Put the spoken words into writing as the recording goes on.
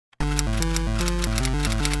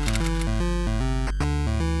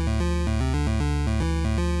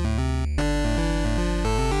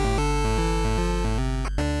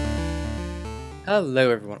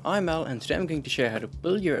Hello everyone, I'm Al and today I'm going to share how to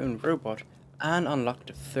build your own robot and unlock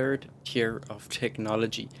the third tier of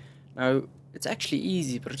technology. Now, it's actually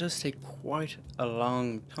easy, but it does take quite a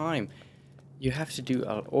long time. You have to do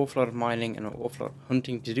an awful lot of mining and an awful lot of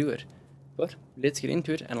hunting to do it. But let's get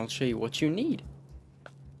into it and I'll show you what you need.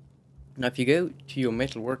 Now, if you go to your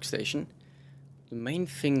metal workstation, the main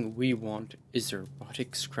thing we want is a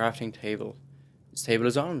robotics crafting table. This table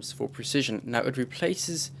is arms for precision. Now, it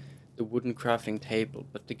replaces the wooden crafting table,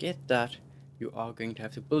 but to get that you are going to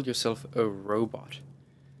have to build yourself a robot.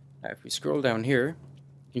 Now if we scroll down here,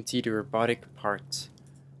 you can see the robotic parts,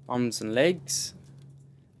 arms and legs.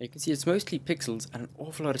 You can see it's mostly pixels and an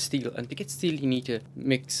awful lot of steel, and to get steel you need to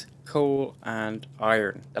mix coal and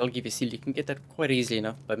iron. That'll give you steel. You can get that quite easily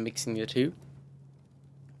enough by mixing the two.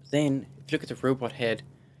 Then if you look at the robot head,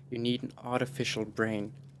 you need an artificial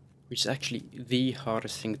brain, which is actually the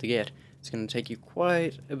hardest thing to get. It's going to take you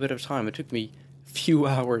quite a bit of time. It took me a few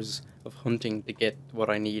hours of hunting to get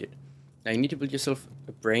what I needed. Now you need to build yourself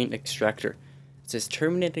a brain extractor. It says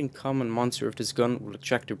terminating common monster with this gun will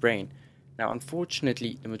extract a brain. Now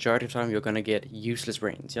unfortunately, the majority of the time you're going to get useless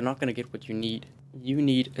brains. You're not going to get what you need. You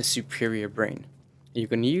need a superior brain. And you're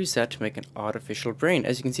going to use that to make an artificial brain.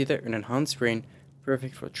 As you can see there, an enhanced brain,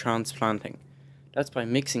 perfect for transplanting. That's by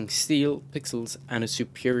mixing steel, pixels, and a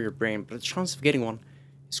superior brain. But the chance of getting one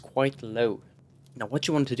is quite low. Now what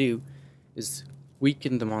you want to do is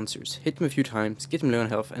weaken the monsters, hit them a few times, get them low on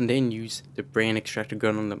health, and then use the brain extractor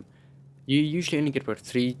gun on them. You usually only get about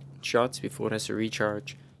 3 shots before it has to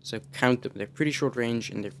recharge, so count them. They're pretty short range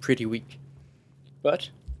and they're pretty weak.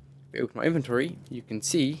 But if I open my inventory, you can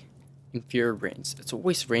see inferior brains. It's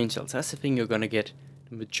always range cells. That's the thing you're going to get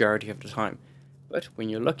the majority of the time. But when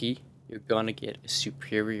you're lucky, you're going to get a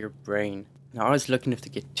superior brain. Now I was lucky enough to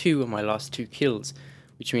get 2 on my last 2 kills,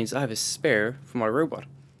 which means I have a spare for my robot.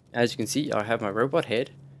 As you can see, I have my robot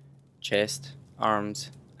head, chest,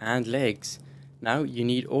 arms, and legs. Now you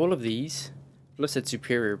need all of these, plus that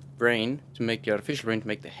superior brain to make the artificial brain to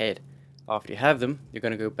make the head. After you have them, you're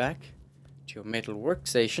going to go back to your metal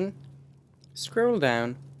workstation, scroll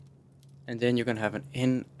down, and then you're going to have an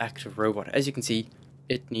inactive robot. As you can see,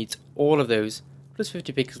 it needs all of those, plus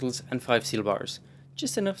 50 pixels and 5 steel bars,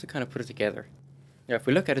 just enough to kind of put it together. Now if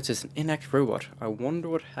we look at it as an inactive robot, I wonder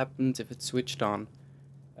what happens if it's switched on.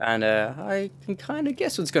 And I can kind of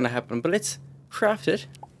guess what's going to happen, but let's craft it.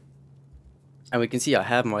 And we can see I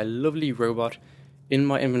have my lovely robot in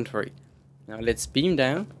my inventory. Now let's beam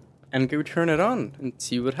down and go turn it on and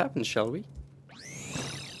see what happens, shall we?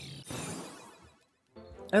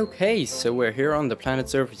 Okay, so we're here on the planet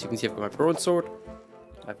surface. You can see I've got my broadsword,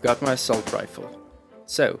 I've got my assault rifle.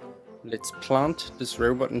 So let's plant this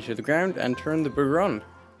robot into the ground and turn the booger on.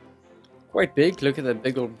 Quite big, look at that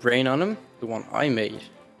big old brain on him, the one I made.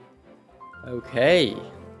 Okay,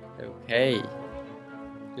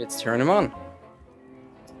 let's turn him on.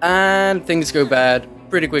 And things go bad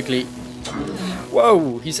pretty quickly.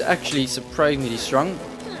 Whoa, he's actually surprisingly strong.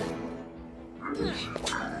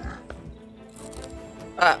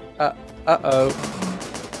 Uh-oh.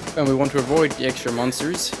 And we want to avoid the extra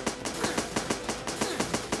monsters.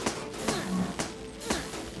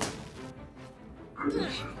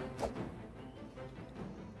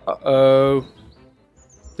 Uh-oh.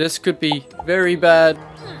 This could be very bad.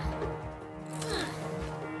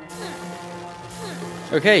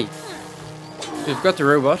 Okay. We've got the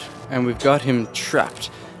robot and we've got him trapped.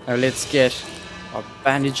 Now let's get our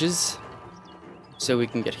bandages so we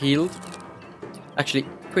can get healed. Actually,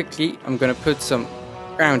 quickly, I'm going to put some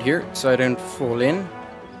ground here so I don't fall in.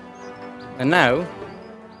 And now,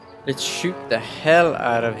 let's shoot the hell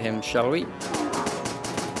out of him, shall we?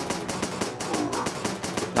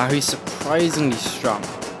 Now he's surprisingly strong.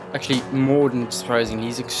 Actually, more than surprising,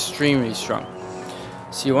 he's extremely strong.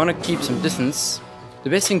 So you want to keep some distance. The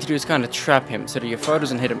best thing to do is kind of trap him so that your fire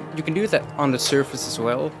doesn't hit him. You can do that on the surface as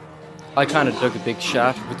well. I kind of dug a big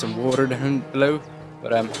shaft with some water down below,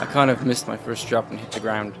 but I kind of missed my first drop and hit the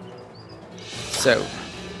ground. So,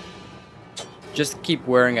 just keep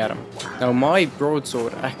wearing at him. Now my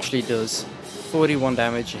broadsword actually does 41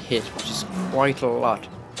 damage a hit, which is quite a lot.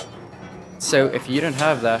 So if you don't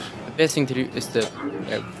have that, the best thing to do is to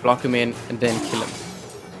block him in and then kill him.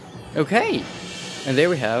 Okay, and there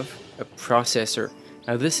we have a processor.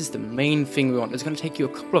 Now this is the main thing we want. It's going to take you a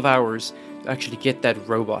couple of hours to actually get that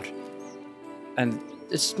robot. And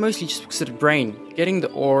it's mostly just because of the brain. Getting the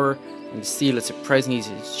ore and the steel is surprisingly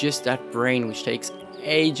easy. It's just that brain which takes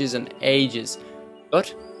ages and ages.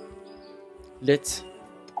 But let's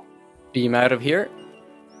beam out of here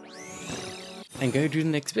and go do the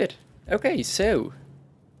next bit. Okay, so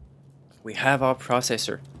we have our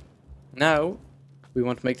processor. Now we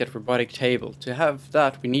want to make that robotic table. To have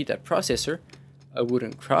that, we need that processor, a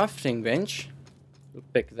wooden crafting bench. We'll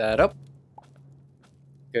pick that up.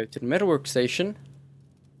 Go to the metal workstation.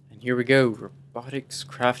 And here we go, robotics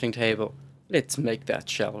crafting table. Let's make that,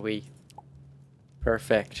 shall we?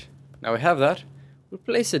 Perfect. Now we have that. We'll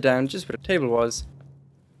place it down just where the table was.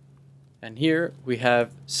 And here we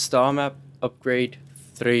have Star Map Upgrade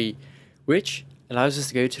 3, which allows us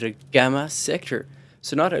to go to the Gamma sector.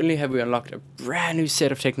 So not only have we unlocked a brand new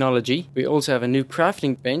set of technology, we also have a new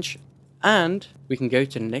crafting bench, and we can go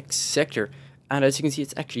to the next sector. And as you can see,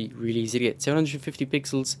 it's actually really easy to get. 750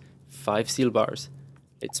 pixels, 5 steel bars.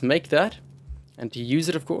 Let's make that. And to use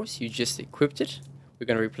it, of course, you just equipped it. We're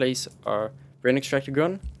going to replace our brain extractor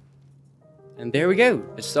gun. And there we go.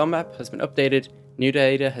 The star map has been updated. New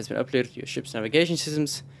data has been uploaded to your ship's navigation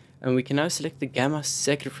systems. And we can now select the Gamma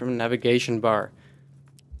sector from the navigation bar.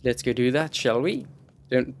 Let's go do that, shall we?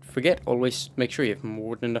 Don't forget, always make sure you have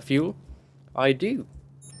more than enough fuel. I do.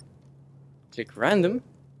 Click random.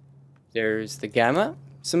 There's the Gamma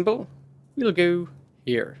symbol. We'll go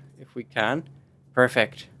here if we can.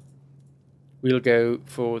 Perfect. We'll go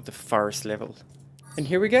for the forest level. And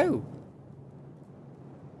here we go.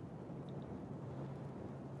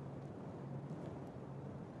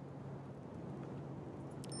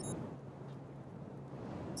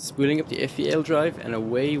 Spooling up the FEL drive, and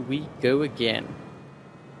away we go again.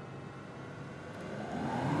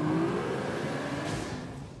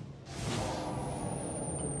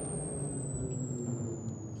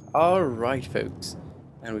 Alright folks,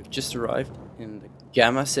 and we've just arrived in the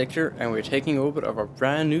Gamma sector and we're taking orbit of our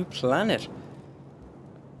brand new planet.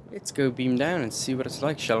 Let's go beam down and see what it's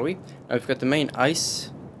like, shall we? Now we've got the main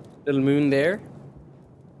ice little moon there,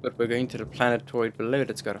 but we're going to the planetoid below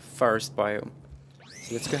that's got a forest biome.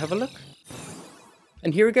 So let's go have a look.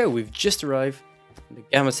 And here we go, we've just arrived in the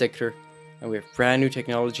Gamma sector and we have brand new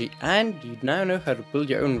technology, and you now know how to build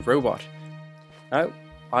your own robot. Now,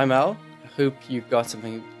 I'm Al. I hope you got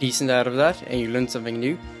something decent out of that and you learned something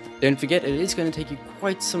new. Don't forget, it is going to take you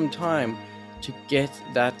quite some time to get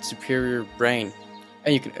that superior brain,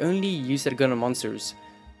 and you can only use that gun on monsters.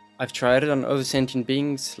 I've tried it on other sentient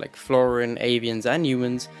beings like Florin, avians and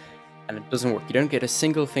humans, and it doesn't work. You don't get a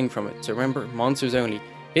single thing from it. So remember, monsters only.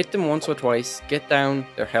 Hit them once or twice, get down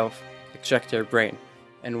their health, extract their brain.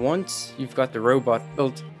 And once you've got the robot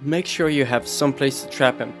built, make sure you have some place to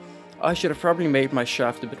trap him. I should have probably made my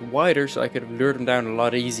shaft a bit wider so I could have lured him down a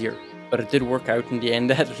lot easier. But it did work out in the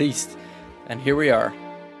end at least. And here we are.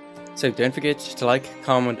 So don't forget to like,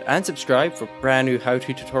 comment and subscribe for brand new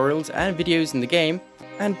how-to tutorials and videos in the game.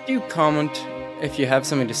 And do comment if you have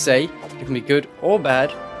something to say. It can be good or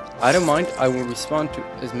bad. I don't mind, I will respond to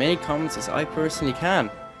as many comments as I personally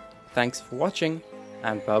can. Thanks for watching,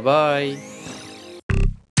 and bye bye.